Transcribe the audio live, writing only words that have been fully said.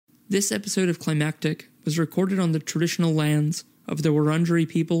This episode of Climactic was recorded on the traditional lands of the Wurundjeri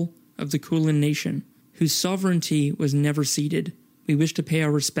people of the Kulin Nation, whose sovereignty was never ceded. We wish to pay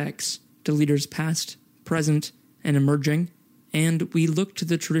our respects to leaders past, present, and emerging, and we look to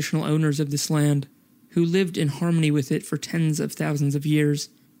the traditional owners of this land, who lived in harmony with it for tens of thousands of years,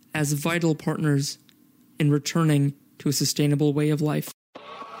 as vital partners in returning to a sustainable way of life.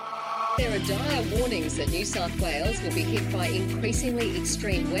 There are dire warnings that New South Wales will be hit by increasingly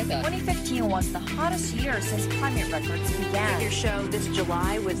extreme weather. 2015 was the hottest year since climate records began. Figures show this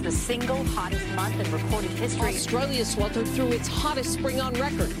July was the single hottest month in recorded history. Australia sweltered through its hottest spring on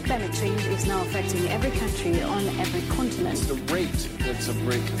record. Climate change is now affecting every country on every continent. It's the rate that's of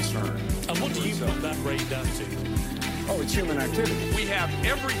great concern. And what do you put that rate down to? Oh, it's human activity. We have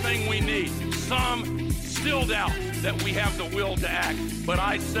everything we need. Some still doubt that we have the will to act, but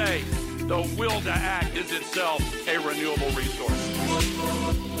I say the will to act is itself a renewable resource.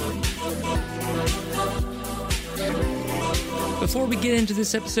 Before we get into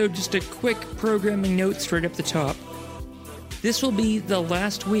this episode, just a quick programming note straight up the top. This will be the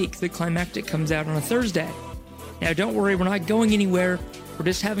last week that Climactic comes out on a Thursday. Now don't worry, we're not going anywhere, we're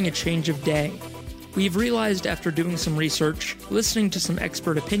just having a change of day. We've realized after doing some research, listening to some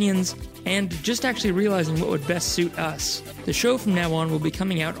expert opinions, and just actually realizing what would best suit us. The show from now on will be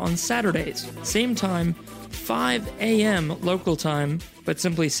coming out on Saturdays. Same time, 5 a.m. local time, but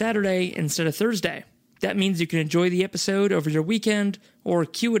simply Saturday instead of Thursday. That means you can enjoy the episode over your weekend, or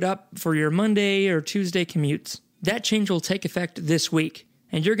queue it up for your Monday or Tuesday commutes. That change will take effect this week,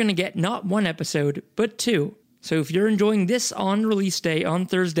 and you're going to get not one episode, but two. So if you're enjoying this on release day on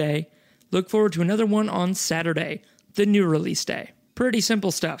Thursday, look forward to another one on Saturday, the new release day. Pretty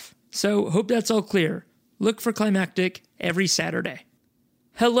simple stuff. So, hope that's all clear. Look for Climactic every Saturday.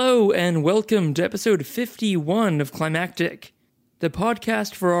 Hello, and welcome to episode 51 of Climactic, the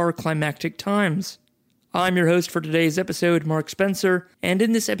podcast for our climactic times. I'm your host for today's episode, Mark Spencer, and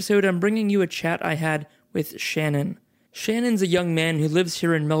in this episode I'm bringing you a chat I had with Shannon. Shannon's a young man who lives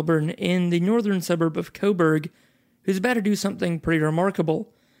here in Melbourne in the northern suburb of Coburg, who's about to do something pretty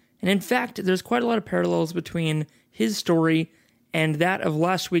remarkable. And in fact, there's quite a lot of parallels between his story and that of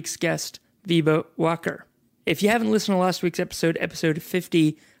last week's guest, Wiebe Walker. If you haven't listened to last week's episode, episode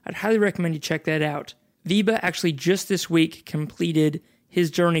 50, I'd highly recommend you check that out. Wiebe actually just this week completed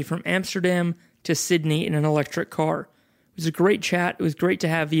his journey from Amsterdam to Sydney in an electric car. It was a great chat, it was great to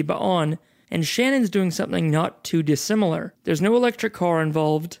have Wiebe on, and Shannon's doing something not too dissimilar. There's no electric car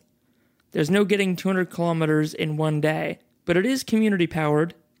involved, there's no getting 200 kilometers in one day, but it is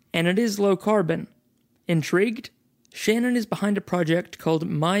community-powered, and it is low carbon. Intrigued? Shannon is behind a project called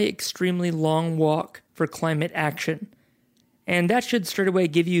My Extremely Long Walk for Climate Action. And that should straight away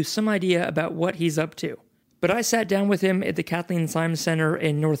give you some idea about what he's up to. But I sat down with him at the Kathleen Symes Centre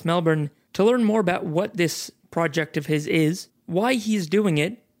in North Melbourne to learn more about what this project of his is, why he's doing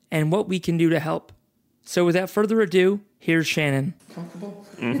it, and what we can do to help. So without further ado, here's Shannon. Comfortable?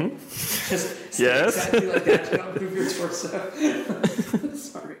 Mm-hmm. Just yes. Exactly like that. Do not move your torso.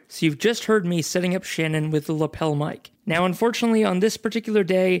 Sorry. So you've just heard me setting up Shannon with the lapel mic. Now, unfortunately, on this particular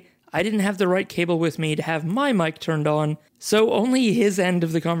day, I didn't have the right cable with me to have my mic turned on, so only his end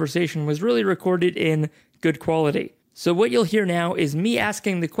of the conversation was really recorded in good quality. So what you'll hear now is me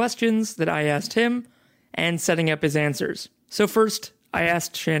asking the questions that I asked him and setting up his answers. So first, I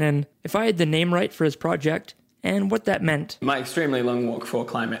asked Shannon if I had the name right for his project and what that meant. My Extremely Long Walk for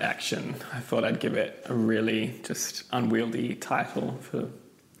Climate Action. I thought I'd give it a really just unwieldy title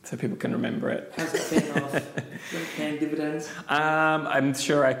so people can remember it. How's that paying off? Paying dividends? I'm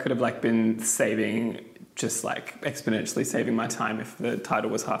sure I could have been saving, just exponentially saving my time if the title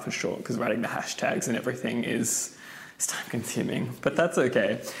was half as short, because writing the hashtags and everything is time consuming, but that's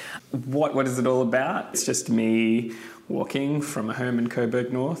okay. What is it all about? It's just me walking from a home in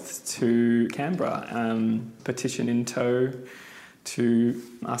Coburg North to Canberra, petition in tow to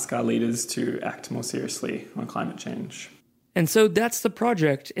ask our leaders to act more seriously on climate change. And so that's the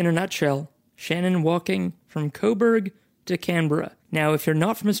project in a nutshell. Shannon walking from Coburg to Canberra. Now, if you're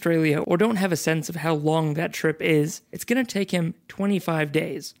not from Australia or don't have a sense of how long that trip is, it's going to take him 25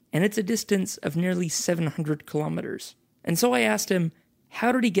 days, and it's a distance of nearly 700 kilometers. And so I asked him,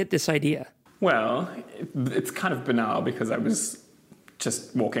 how did he get this idea? Well, it's kind of banal because I was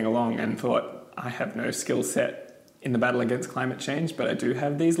just walking along and thought, I have no skill set in the battle against climate change, but I do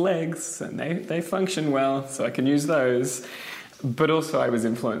have these legs and they function well, so I can use those. But also I was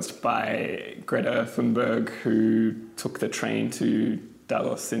influenced by Greta Thunberg, who took the train to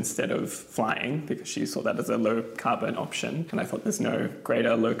Davos instead of flying because she saw that as a low-carbon option. And I thought there's no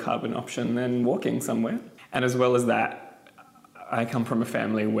greater low-carbon option than walking somewhere. And as well as that, I come from a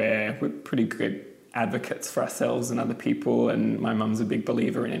family where we're pretty good advocates for ourselves and other people, and my mum's a big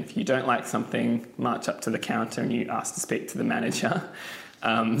believer in if you don't like something, march up to the counter and you ask to speak to the manager.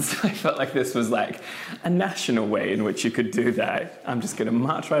 So I felt like this was like a national way in which you could do that. I'm just going to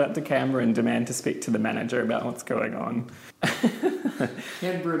march right up to camera and demand to speak to the manager about what's going on.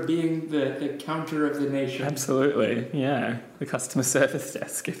 Canberra being the counter of the nation. Absolutely, yeah. The customer service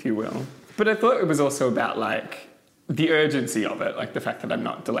desk, if you will. But I thought it was also about like the urgency of it, like the fact that I'm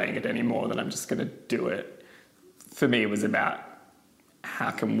not delaying it anymore, that I'm just going to do it. For me, it was about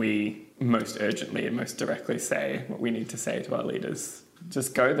how can we most urgently and most directly say what we need to say to our leaders.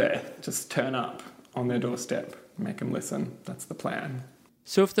 Just go there, just turn up on their doorstep, make them listen. That's the plan.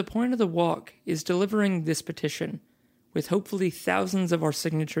 So if the point of the walk is delivering this petition, with hopefully thousands of our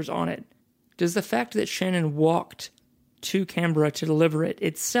signatures on it, does the fact that Shannon walked to Canberra to deliver it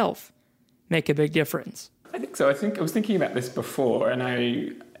itself make a big difference? I think so. I was thinking about this before, and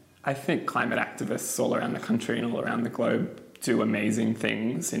I think climate activists all around the country and all around the globe do amazing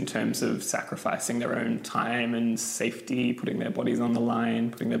things in terms of sacrificing their own time and safety, putting their bodies on the line,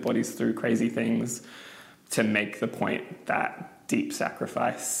 putting their bodies through crazy things to make the point that deep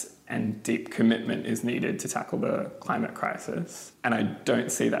sacrifice and deep commitment is needed to tackle the climate crisis. And I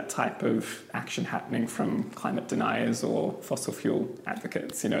don't see that type of action happening from climate deniers or fossil fuel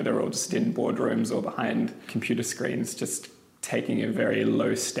advocates. You know, they're all just in boardrooms or behind computer screens, just taking a very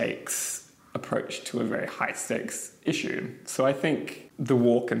low stakes approach to a very high stakes issue. So I think the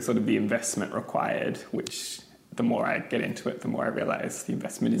walk and sort of the investment required, which the more I get into it, the more I realize the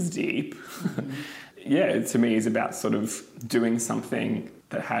investment is deep. Yeah, to me is about sort of doing something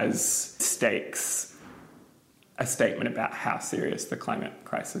that has stakes, a statement about how serious the climate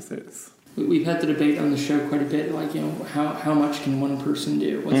crisis is. We've had the debate on the show quite a bit, like, you know, how much can one person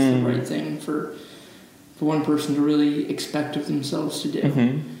do? What's the right thing for one person to really expect of themselves to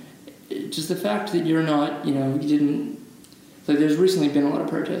do? Just the fact that you're not, you know, you didn't, like, there's recently been a lot of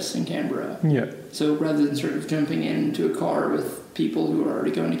protests in Canberra. Yeah. So rather than sort of jumping into a car with people who are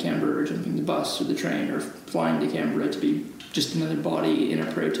already going to Canberra, or jumping the bus or the train or flying to Canberra to be just another body in a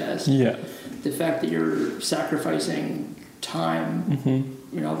protest, the fact that you're sacrificing time,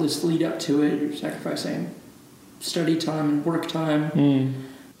 you know, all this lead up to it, you're sacrificing study time and work time.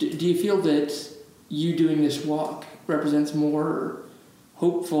 Do you feel that you doing this walk represents more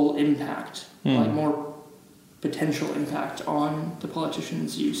hopeful impact, like more potential impact on the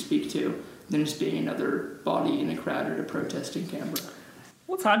politicians you speak to than just being another body in a crowd at a protest in Canberra?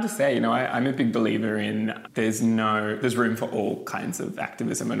 Well, it's hard to say. You know, I'm a big believer in there's room for all kinds of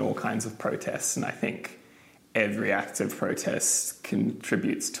activism and all kinds of protests, and I think every act of protest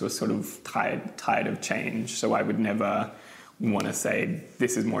contributes to a sort of tide of change. So I would never want to say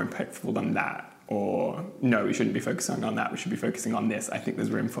this is more impactful than that, or no, we shouldn't be focusing on that, we should be focusing on this. I think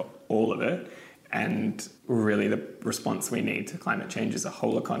there's room for all of it. And really the response we need to climate change is a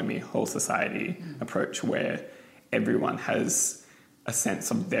whole economy, whole society approach where everyone has a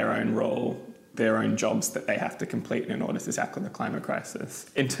sense of their own role, their own jobs that they have to complete in order to tackle the climate crisis.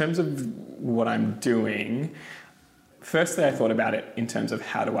 In terms of what I'm doing, firstly, I thought about it in terms of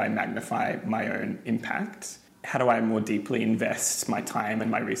how do I magnify my own impact? How do I more deeply invest my time and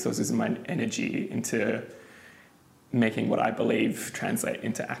my resources and my energy into making what I believe translate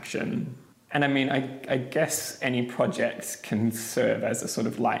into action? And I mean, I guess any project can serve as a sort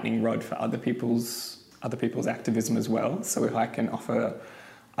of lightning rod for other people's activism as well. So if I can offer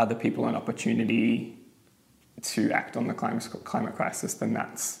other people an opportunity to act on the climate crisis, then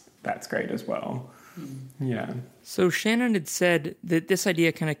that's great as well. Yeah. So Shannon had said that this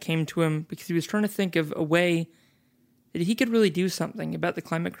idea kind of came to him because he was trying to think of a way that he could really do something about the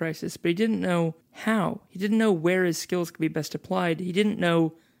climate crisis, but he didn't know how. He didn't know where his skills could be best applied. He didn't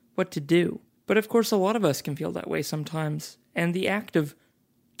know what to do. But of course, a lot of us can feel that way sometimes. And the act of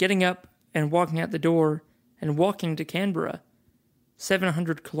getting up and walking out the door and walking to Canberra,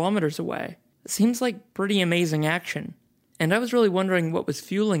 700 kilometers away, seems like pretty amazing action. And I was really wondering what was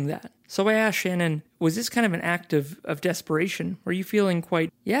fueling that. So I asked Shannon, was this kind of an act of desperation? Were you feeling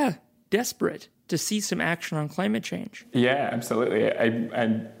quite, desperate to see some action on climate change? Yeah, absolutely.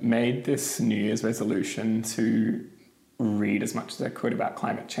 I made this New Year's resolution to read as much as I could about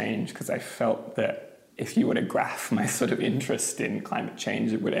climate change because I felt that if you were to graph my sort of interest in climate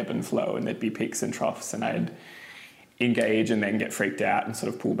change, it would ebb and flow and there'd be peaks and troughs and I'd engage and then get freaked out and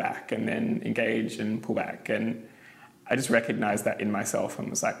sort of pull back and then engage and pull back. And I just recognized that in myself and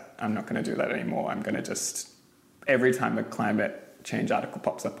was like, I'm not going to do that anymore. I'm going to just, every time a climate change article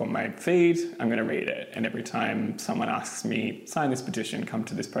pops up on my feed, I'm going to read it. And every time someone asks me, sign this petition, come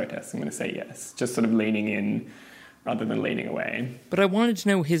to this protest, I'm going to say yes. Just sort of leaning in rather than leaning away. But I wanted to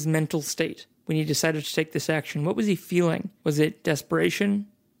know his mental state when he decided to take this action. What was he feeling? Was it desperation?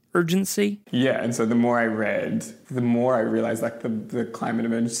 Urgency? Yeah, and so the more I read, the more I realized like the climate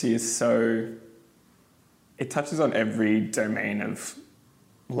emergency is so... It touches on every domain of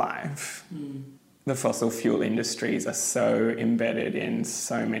life. The fossil fuel industries are so embedded in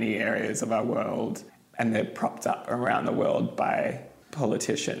so many areas of our world, and they're propped up around the world by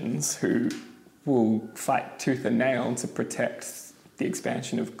politicians who will fight tooth and nail to protect the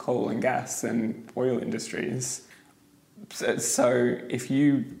expansion of coal and gas and oil industries. So if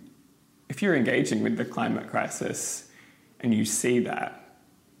you're engaging with the climate crisis and you see that,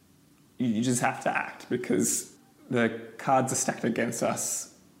 you just have to act, because the cards are stacked against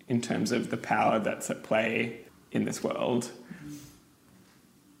us in terms of the power that's at play in this world.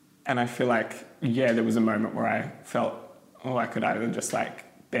 And I feel like, yeah, there was a moment where I felt, I could either just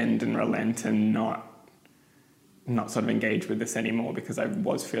like bend and relent and not sort of engage with this anymore because I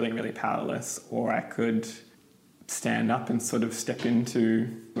was feeling really powerless, or I could stand up and sort of step into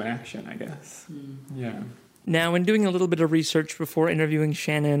an action, I guess. Yeah. Now, in doing a little bit of research before interviewing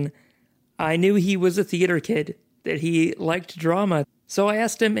Shannon, I knew he was a theater kid, that he liked drama. So I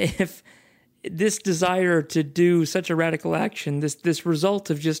asked him if this desire to do such a radical action, this result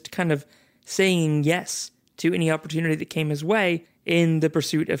of just kind of saying yes to any opportunity that came his way in the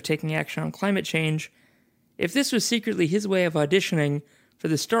pursuit of taking action on climate change, if this was secretly his way of auditioning for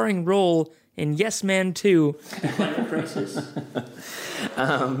the starring role in Yes Man 2, The Climate Crisis.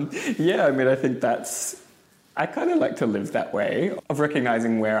 Yeah, I mean, I think I kind of like to live that way, of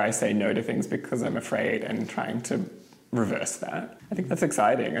recognizing where I say no to things because I'm afraid and trying to reverse that. I think that's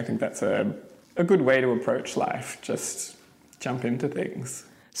exciting. I think that's a good way to approach life. Just jump into things.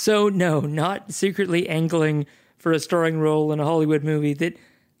 So no, not secretly angling for a starring role in a Hollywood movie that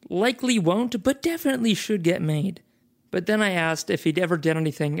likely won't, but definitely should get made. But then I asked if he'd ever done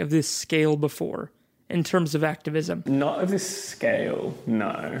anything of this scale before, in terms of activism. Not of this scale,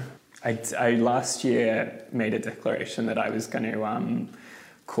 no. I last year made a declaration that I was going to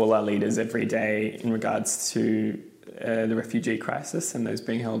call our leaders every day in regards to the refugee crisis and those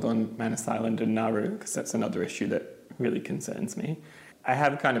being held on Manus Island and Nauru, because that's another issue that really concerns me. I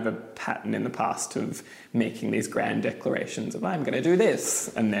have kind of a pattern in the past of making these grand declarations of I'm going to do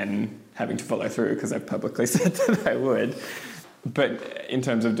this, and then having to follow through because I've publicly said that I would. But in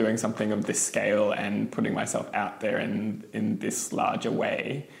terms of doing something of this scale and putting myself out there in this larger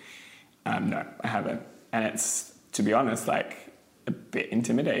way, no, I haven't. And it's, to be honest, like a bit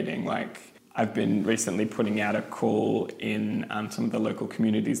intimidating. Like I've been recently putting out a call in some of the local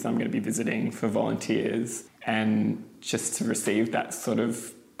communities that I'm going to be visiting for volunteers, and just to receive that sort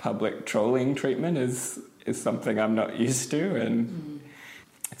of public trolling treatment is something I'm not used to, and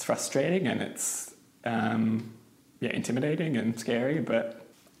it's frustrating and it's intimidating and scary, but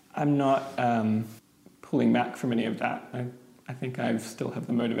I'm not pulling back from any of that. I think I still have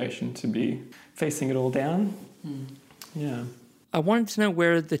the motivation to be facing it all down. Yeah. I wanted to know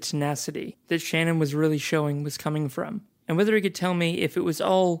where the tenacity that Shannon was really showing was coming from, and whether he could tell me if it was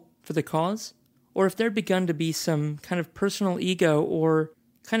all for the cause, or if there'd begun to be some kind of personal ego or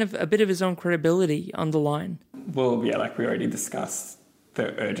kind of a bit of his own credibility on the line. Well, yeah, like we already discussed,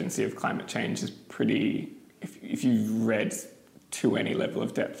 the urgency of climate change is pretty... If you've read to any level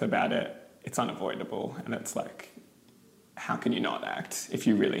of depth about it, it's unavoidable. And it's like, how can you not act if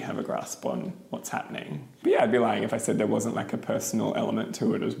you really have a grasp on what's happening? But yeah, I'd be lying if I said there wasn't like a personal element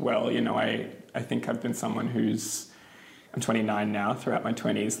to it as well. You know, I think I've been someone I'm 29 now. Throughout my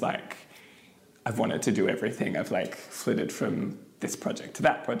 20s, like, I've wanted to do everything. I've like flitted from this project to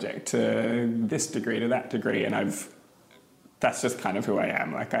that project to this degree to that degree, and that's just kind of who I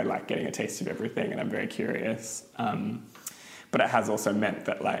am. Like, I like getting a taste of everything, and I'm very curious. But it has also meant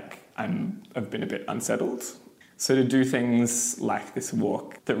that like I've been a bit unsettled. So to do things like this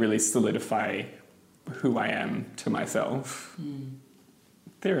walk that really solidify who I am to myself,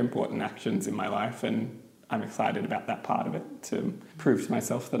 they're important actions in my life, and I'm excited about that part of it, to prove to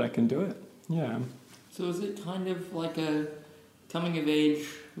myself that I can do it. Yeah. So is it kind of like a coming of age,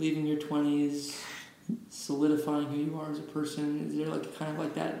 leaving your 20s, solidifying who you are as a person? Is there like kind of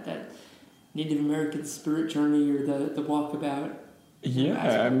like that Native American spirit journey, or the walkabout?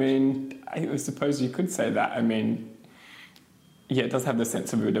 Yeah, I mean, I suppose you could say that. I mean, yeah, it does have the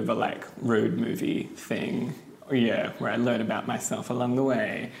sense of a bit of a like road movie thing. Yeah, where I learn about myself along the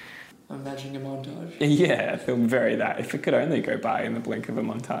way. I'm imagining a montage. Yeah, I feel very that. If it could only go by in the blink of a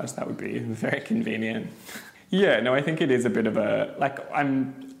montage, that would be very convenient. Yeah, no, I think it is a bit of a, like,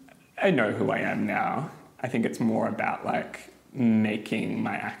 I know who I am now. I think it's more about, like, making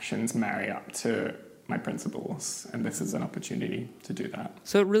my actions marry up to my principles, and this is an opportunity to do that.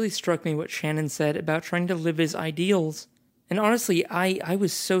 So it really struck me what Shannon said about trying to live his ideals. And honestly, I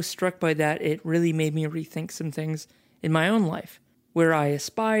was so struck by that, it really made me rethink some things in my own life, where I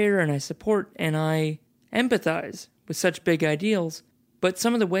aspire and I support and I empathize with such big ideals, but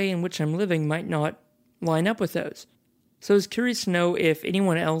some of the way in which I'm living might not line up with those. So I was curious to know if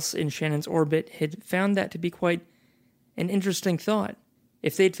anyone else in Shannon's orbit had found that to be quite an interesting thought,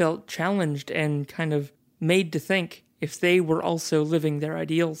 if they'd felt challenged and kind of made to think if they were also living their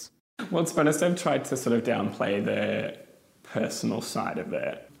ideals. Well, to be honest, I've tried to sort of downplay the personal side of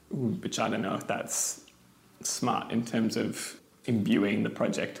it, which I don't know if that's smart in terms of imbuing the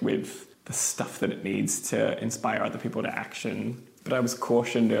project with the stuff that it needs to inspire other people to action. But I was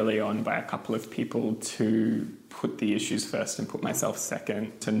cautioned early on by a couple of people to put the issues first and put myself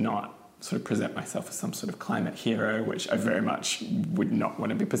second, to not sort of present myself as some sort of climate hero, which I very much would not want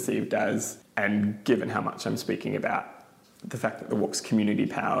to be perceived as. And given how much I'm speaking about the fact that the walk's community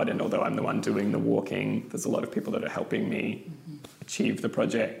powered, and although I'm the one doing the walking, there's a lot of people that are helping me achieve the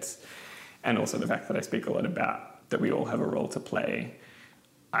project. And also the fact that I speak a lot about that we all have a role to play.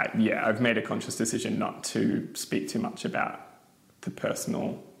 I've made a conscious decision not to speak too much about the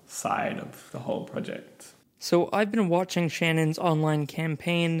personal side of the whole project. So I've been watching Shannon's online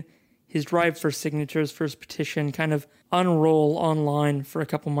campaign, his drive for signatures for his petition, kind of unroll online for a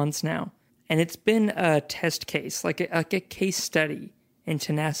couple months now. And it's been a test case, like a case study in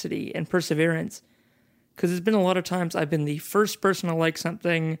tenacity and perseverance. Because there's been a lot of times I've been the first person to like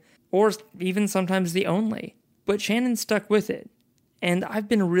something, or even sometimes the only. But Shannon stuck with it, and I've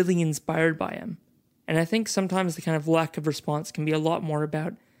been really inspired by him. And I think sometimes the kind of lack of response can be a lot more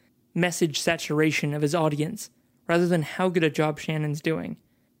about message saturation of his audience, rather than how good a job Shannon's doing.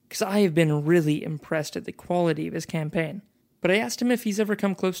 Because I have been really impressed at the quality of his campaign. But I asked him if he's ever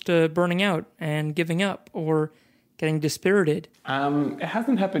come close to burning out and giving up, or getting dispirited. It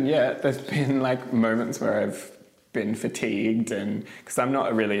hasn't happened yet. There's been like moments where I've been fatigued, and because I'm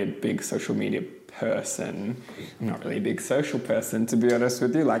not really a big social media person, I'm not really a big social person, to be honest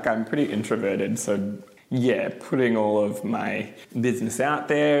with you. Like, I'm pretty introverted, so yeah, putting all of my business out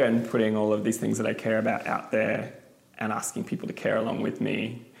there and putting all of these things that I care about out there and asking people to care along with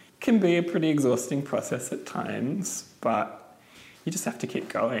me can be a pretty exhausting process at times, but you just have to keep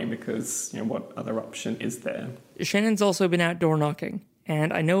going because, you know, what other option is there? Shannon's also been out door knocking,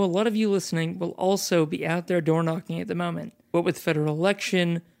 and I know a lot of you listening will also be out there door knocking at the moment. What with federal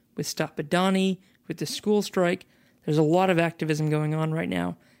election, with Stop Adani, with the school strike, there's a lot of activism going on right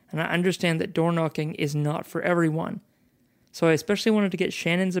now, and I understand that door knocking is not for everyone. So I especially wanted to get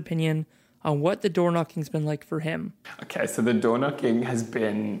Shannon's opinion on what the door knocking's been like for him. Okay, so the door knocking has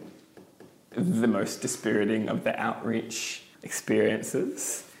been the most dispiriting of the outreach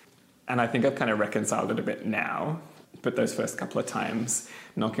experiences, and I think I've kind of reconciled it a bit now, but those first couple of times,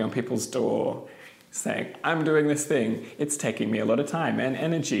 knocking on people's door, saying, I'm doing this thing, it's taking me a lot of time and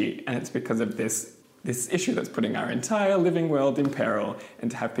energy, and it's because of this issue that's putting our entire living world in peril, and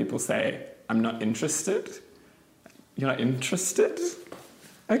to have people say, I'm not interested? You're not interested?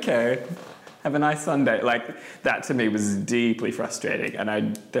 Okay, have a nice Sunday. Like, that to me was deeply frustrating,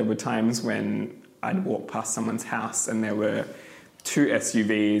 and there were times when I'd walk past someone's house and there were 2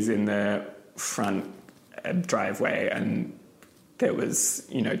 SUVs in the front driveway, and there was,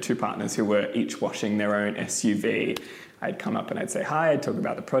 2 partners who were each washing their own SUV. I'd come up and I'd say hi, I'd talk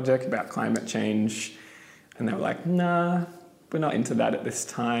about the project, about climate change, and they were like, nah, we're not into that at this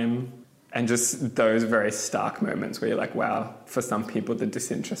time. And just those very stark moments where you're like, wow, for some people the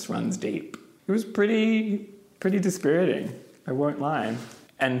disinterest runs deep. It was pretty dispiriting, I won't lie.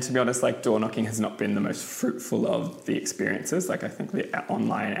 And to be honest, like, door knocking has not been the most fruitful of the experiences. Like, I think the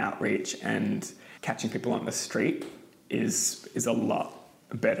online outreach and catching people on the street is a lot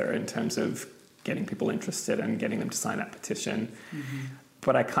better in terms of getting people interested and getting them to sign that petition. Mm-hmm.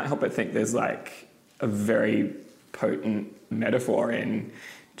 But I can't help but think there's like a very potent metaphor in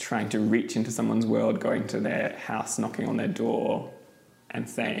trying to reach into someone's world, going to their house, knocking on their door and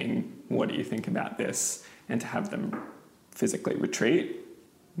saying, what do you think about this? And to have them physically retreat.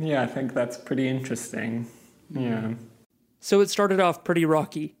 Yeah, I think that's pretty interesting. Yeah. So it started off pretty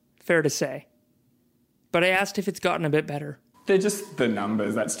rocky, fair to say. But I asked if it's gotten a bit better. They're just the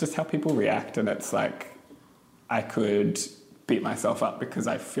numbers. That's just how people react. And it's like, I could beat myself up because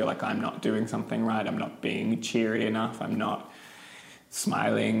I feel like I'm not doing something right. I'm not being cheery enough. I'm not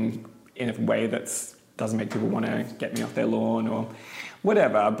smiling in a way that doesn't make people want to get me off their lawn or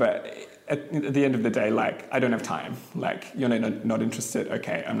whatever. But at the end of the day, like, I don't have time. Like, you're not interested.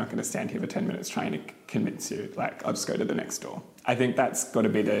 Okay, I'm not going to stand here for 10 minutes trying to convince you. Like, I'll just go to the next door. I think that's got to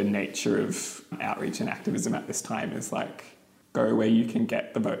be the nature of outreach and activism at this time, is like, go where you can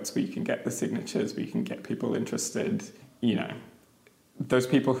get the votes, where you can get the signatures, where you can get people interested. You know, those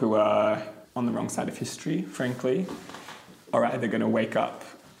people who are on the wrong side of history, frankly, are either going to wake up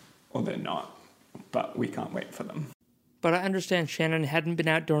or they're not. But we can't wait for them. But I understand Shannon hadn't been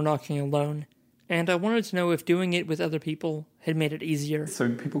out door knocking alone, and I wanted to know if doing it with other people had made it easier. So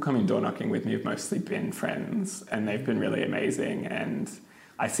people coming door knocking with me have mostly been friends, and they've been really amazing, and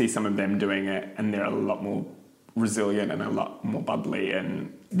I see some of them doing it, and they're a lot more resilient and a lot more bubbly,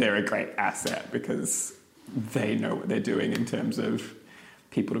 and they're a great asset because they know what they're doing in terms of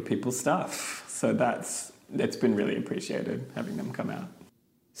people-to-people stuff. So it's been really appreciated having them come out.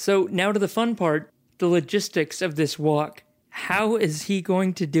 So now to the fun part, the logistics of this walk. How is he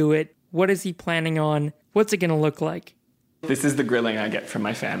going to do it? What is he planning on? What's it going to look like? This is the grilling I get from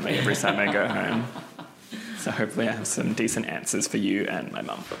my family every time I go home. So hopefully I have some decent answers for you and my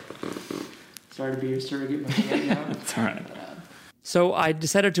mum. Sorry to be your surrogate mother right now. It's all right. So I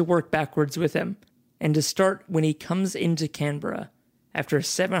decided to work backwards with him, and to start when he comes into Canberra after a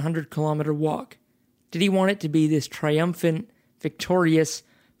 700-kilometer walk. Did he want it to be this triumphant, victorious,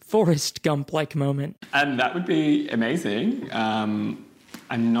 Forrest Gump-like moment? And that would be amazing. I'm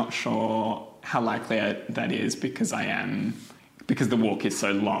not sure how likely that is because the walk is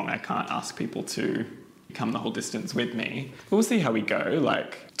so long, I can't ask people to come the whole distance with me. But we'll see how we go.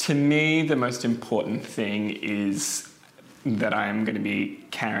 Like, to me, the most important thing is that I'm going to be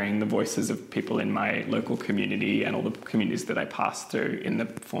carrying the voices of people in my local community and all the communities that I pass through in the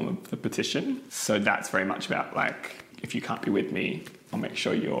form of the petition. So that's very much about, like, if you can't be with me, I'll make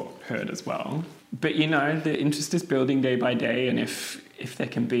sure you're heard as well. But, you know, the interest is building day by day, and if there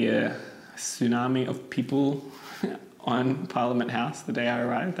can be a tsunami of people on Parliament House the day I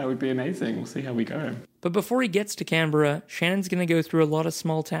arrive, that would be amazing. We'll see how we go. But before he gets to Canberra, Shannon's going to go through a lot of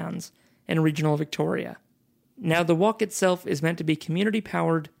small towns in regional Victoria. Now, the walk itself is meant to be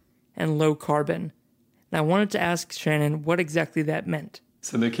community-powered and low-carbon. And I wanted to ask Shannon what exactly that meant.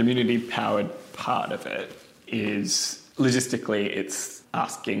 So the community-powered part of it is, logistically, it's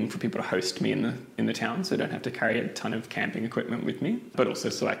asking for people to host me in the town, so I don't have to carry a ton of camping equipment with me, but also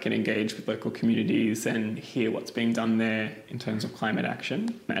so I can engage with local communities and hear what's being done there in terms of climate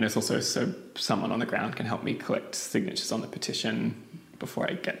action. And it's also so someone on the ground can help me collect signatures on the petition before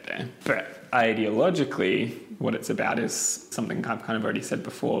I get there. But ideologically, what it's about is something I've kind of already said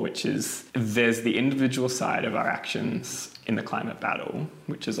before, which is there's the individual side of our actions in the climate battle,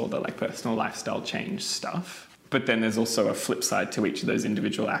 which is all the like personal lifestyle change stuff. But then there's also a flip side to each of those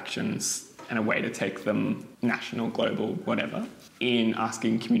individual actions and a way to take them national, global, whatever. In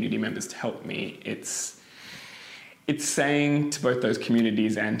asking community members to help me, it's saying to both those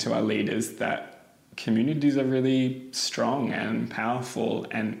communities and to our leaders that communities are really strong and powerful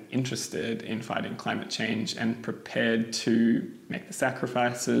and interested in fighting climate change and prepared to make the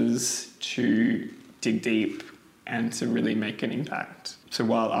sacrifices, to dig deep, and to really make an impact. So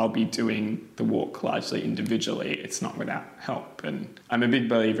while I'll be doing the walk largely individually, it's not without help. And I'm a big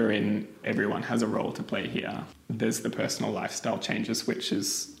believer in everyone has a role to play here. There's the personal lifestyle changes, which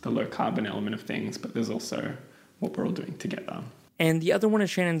is the low carbon element of things, but there's also what we're all doing together. And the other one of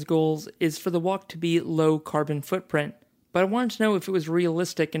Shannon's goals is for the walk to be low carbon footprint. But I wanted to know if it was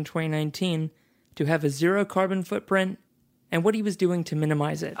realistic in 2019 to have a zero carbon footprint and what he was doing to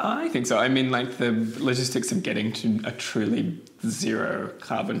minimize it. I think so. I mean, like the logistics of getting to a truly zero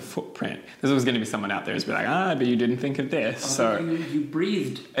carbon footprint. There's always going to be someone out there who's be like, but you didn't think of this. So you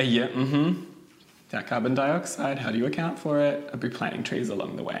breathed. Yeah, That carbon dioxide, how do you account for it? I'll be planting trees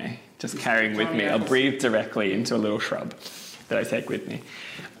along the way, just carrying with me. I'll breathe directly into a little shrub that I take with me.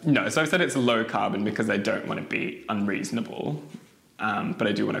 No, so I've said it's low carbon because I don't want to be unreasonable. But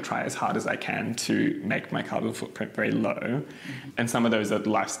I do want to try as hard as I can to make my carbon footprint very low. Mm-hmm. And some of those are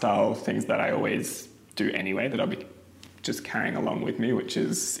lifestyle things that I always do anyway, that I'll be just carrying along with me, which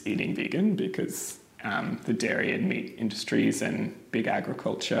is eating vegan, because the dairy and meat industries and big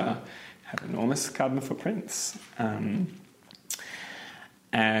agriculture have enormous carbon footprints. And,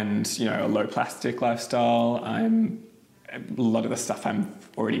 you know, a low plastic lifestyle. A lot of the stuff I've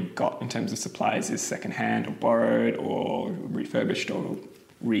already got in terms of supplies is secondhand or borrowed or refurbished or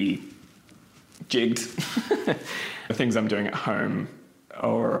rejigged. The things I'm doing at home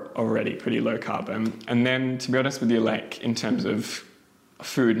are already pretty low carbon. And then, to be honest with you, like in terms of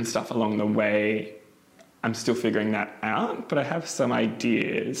food and stuff along the way, I'm still figuring that out, but I have some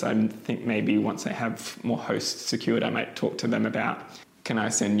ideas. I think maybe once I have more hosts secured, I might talk to them about can I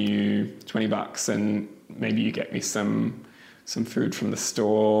send you $20 and maybe you get me some food from the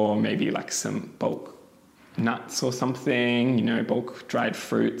store, maybe like some bulk nuts or something, you know, bulk dried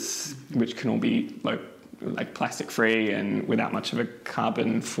fruits, which can all be like plastic free and without much of a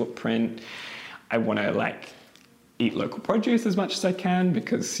carbon footprint. I want to like eat local produce as much as I can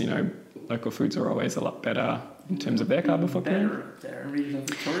because, you know, local foods are always a lot better in terms of their carbon footprint. Better there in regional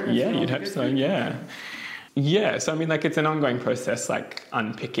Victoria. Yeah, you'd hope so, yeah. Yeah, so I mean, like, it's an ongoing process, like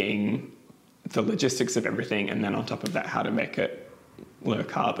unpicking the logistics of everything and then on top of that, how to make it low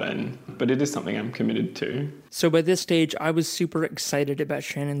carbon. But it is something I'm committed to. So by this stage, I was super excited about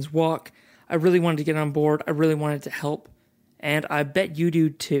Shannon's walk. I really wanted to get on board. I really wanted to help. And I bet you do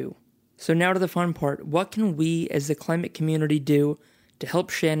too. So now to the fun part. What can we as the climate community do to help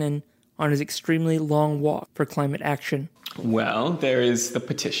Shannon on his extremely long walk for climate action? Well, there is the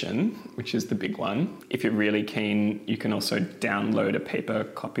petition, which is the big one. If you're really keen, you can also download a paper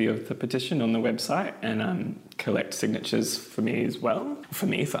copy of the petition on the website and collect signatures for me as well.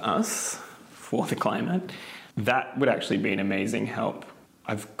 For us, for the climate. That would actually be an amazing help.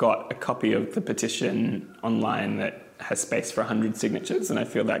 I've got a copy of the petition online that has space for 100 signatures, and I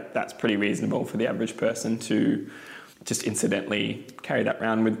feel like that's pretty reasonable for the average person to just incidentally carry that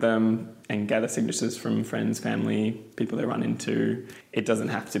around with them and gather signatures from friends, family, people they run into. It doesn't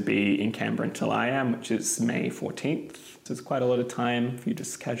have to be in Canberra until I am, which is May 14th. So it's quite a lot of time for you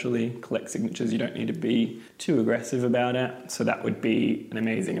just casually collect signatures. You don't need to be too aggressive about it. So that would be an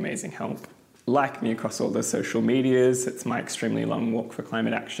amazing, amazing help. Like me across all the social medias. It's my extremely long walk for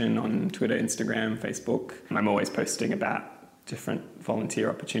climate action on Twitter, Instagram, Facebook. I'm always posting about different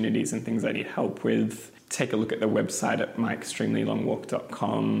volunteer opportunities and things I need help with. Take a look at the website at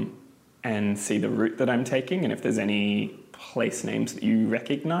myextremelylongwalk.com and see the route that I'm taking. And if there's any place names that you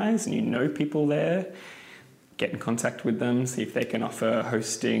recognise and you know people there, get in contact with them, see if they can offer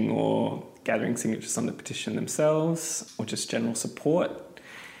hosting or gathering signatures on the petition themselves or just general support.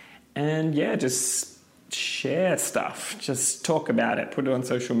 And yeah, just share stuff. Just talk about it. Put it on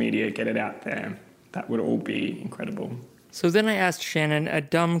social media. Get it out there. That would all be incredible. So then I asked Shannon a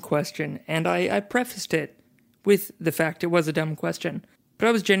dumb question, and I prefaced it with the fact it was a dumb question. But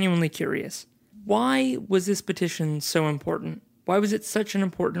I was genuinely curious. Why was this petition so important? Why was it such an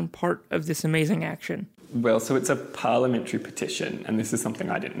important part of this amazing action? Well, so it's a parliamentary petition, and this is something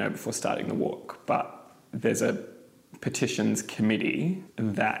I didn't know before starting the walk, but there's a petitions committee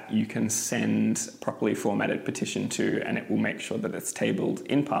that you can send a properly formatted petition to, and it will make sure that it's tabled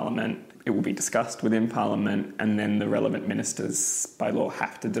in Parliament. It will be discussed within Parliament, and then the relevant ministers by law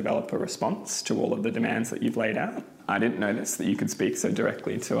have to develop a response to all of the demands that you've laid out. I didn't know this, that you could speak so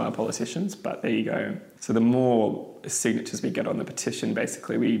directly to our politicians, but there you go. So the more signatures we get on the petition,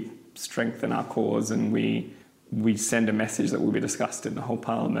 basically we strengthen our cause and we send a message that will be discussed in the whole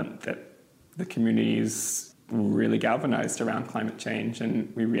Parliament that the community is really galvanised around climate change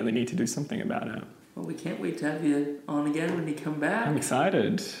and we really need to do something about it. Well, we can't wait to have you on again when you come back. I'm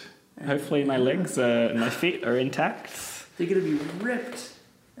excited. Hopefully my legs and my feet are intact. They're going to be ripped.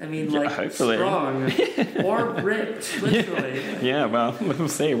 I mean, yeah, like, hopefully. Strong. Or ripped, literally. Yeah, well, we'll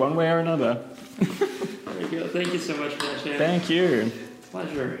see, one way or another. There you go. Thank you so much for that, Shannon. Thank you.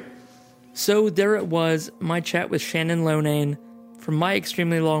 Pleasure. So there it was, my chat with Shannon Lonane from My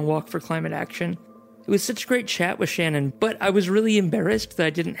Extremely Long Walk for Climate Action. It was such a great chat with Shannon, but I was really embarrassed that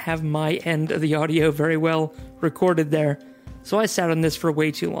I didn't have my end of the audio very well recorded there. So I sat on this for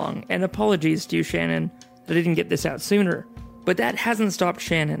way too long, and apologies to you, Shannon, that I didn't get this out sooner. But that hasn't stopped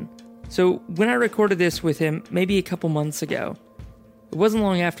Shannon. So when I recorded this with him, maybe a couple months ago, it wasn't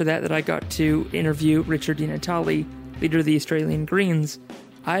long after that I got to interview Richard Di Natale, leader of the Australian Greens.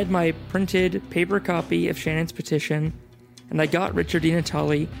 I had my printed paper copy of Shannon's petition, and I got Richard Di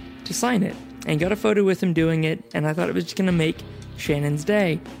Natale to sign it, and got a photo with him doing it, and I thought it was just going to make Shannon's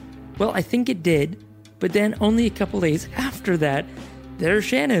day. Well, I think it did, but then only a couple days after that, there's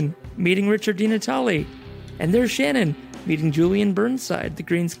Shannon meeting Richard Di Natale, and there's Shannon meeting Julian Burnside, the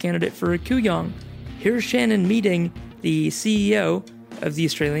Greens candidate for Kooyong. Here's Shannon meeting the CEO of the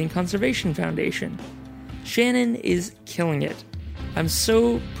Australian Conservation Foundation. Shannon is killing it. I'm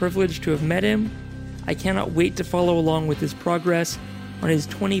so privileged to have met him. I cannot wait to follow along with his progress on his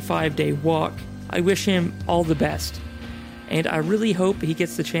 25-day walk. I wish him all the best. And I really hope he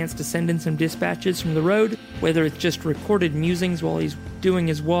gets the chance to send in some dispatches from the road, whether it's just recorded musings while he's doing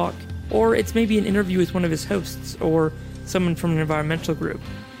his walk, or it's maybe an interview with one of his hosts, or someone from an environmental group.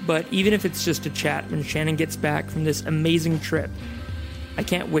 But even if it's just a chat when Shannon gets back from this amazing trip, I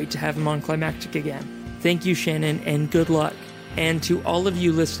can't wait to have him on Climactic again. Thank you, Shannon, and good luck. And to all of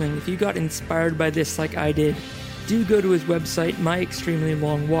you listening, if you got inspired by this like I did, do go to his website,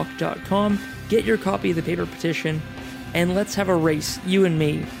 myextremelylongwalk.com, get your copy of the paper petition, and let's have a race, you and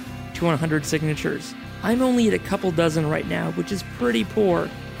me, to 100 signatures. I'm only at a couple dozen right now, which is pretty poor,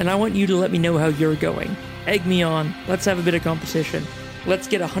 and I want you to let me know how you're going. Egg me on, let's have a bit of competition. Let's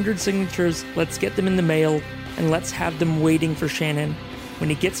get 100 signatures, let's get them in the mail, and let's have them waiting for Shannon when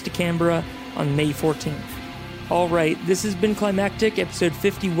he gets to Canberra on May 14th. Alright, this has been Climactic, episode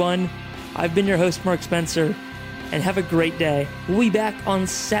 51. I've been your host, Mark Spencer, and have a great day. We'll be back on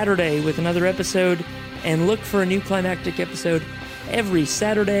Saturday with another episode, and look for a new Climactic episode every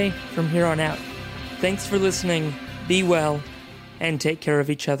Saturday from here on out. Thanks for listening, be well, and take care of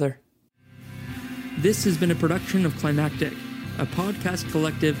each other. This has been a production of Climactic, a podcast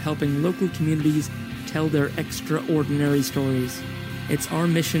collective helping local communities tell their extraordinary stories. It's our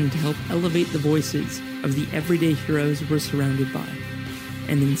mission to help elevate the voices of the everyday heroes we're surrounded by,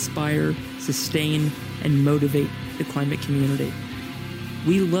 and inspire, sustain, and motivate the climate community.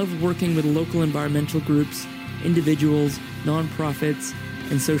 We love working with local environmental groups, individuals, nonprofits,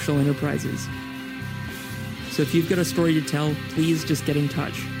 and social enterprises. So if you've got a story to tell, please just get in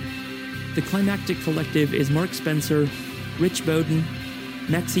touch. The Climactic Collective is Mark Spencer, Rich Bowden,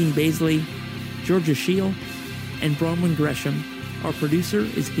 Maxine Baisley, Georgia Scheel, and Bronwyn Gresham. Our producer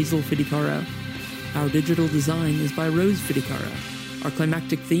is Hazel Fidicaro. Our digital design is by Rose Fidicaro. Our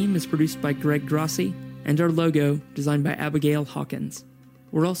climactic theme is produced by Greg Grassi, and our logo designed by Abigail Hawkins.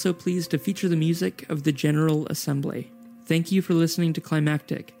 We're also pleased to feature the music of the General Assembly. Thank you for listening to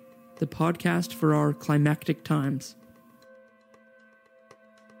Climactic, the podcast for our climactic times.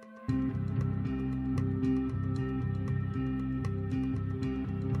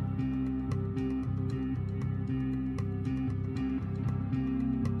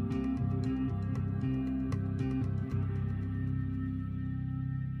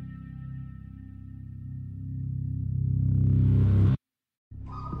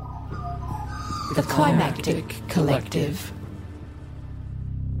 The Climactic Collective.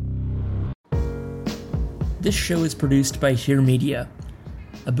 This show is produced by Hear Media,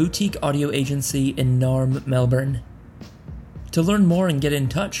 a boutique audio agency in Narm, Melbourne. To learn more and get in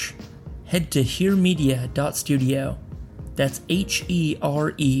touch, head to hearmedia.studio. That's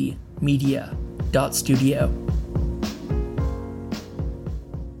HERE media.studio.